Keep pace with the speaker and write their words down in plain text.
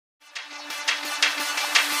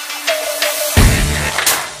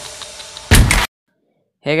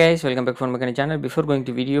Hey guys, welcome back from my channel. Before going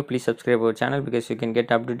to video, please subscribe our channel because you can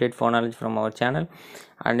get up-to-date phone knowledge from our channel.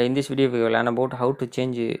 And in this video, we will learn about how to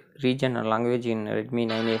change region or language in Redmi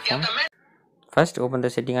 9A phone. First, open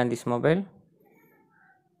the setting on this mobile.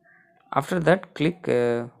 After that, click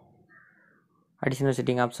additional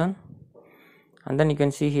setting option, and then you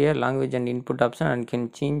can see here language and input option, and you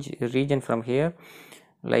can change region from here,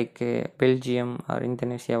 like Belgium or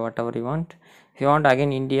Indonesia, whatever you want. If you want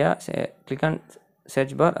again India, click on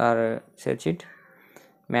search bar or search it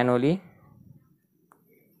manually.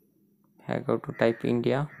 I go to type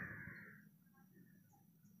India.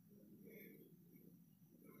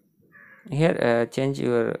 Here change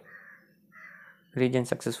your region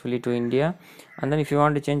successfully to India, and then if you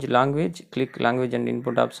want to change language, click language and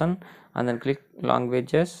input option, and then click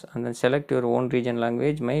languages, and then select your own region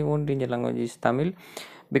language. My own region language is Tamil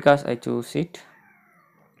because I choose it.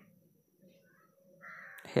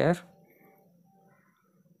 Here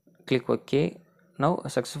click OK. Now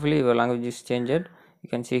successfully your language is changed, you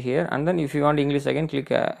can see here. And then if you want English again,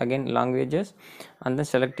 click again languages, and then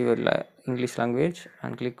select your English language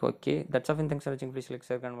and click OK. That's all. Thanks for watching. Please like,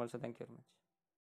 share, and also thank you very much.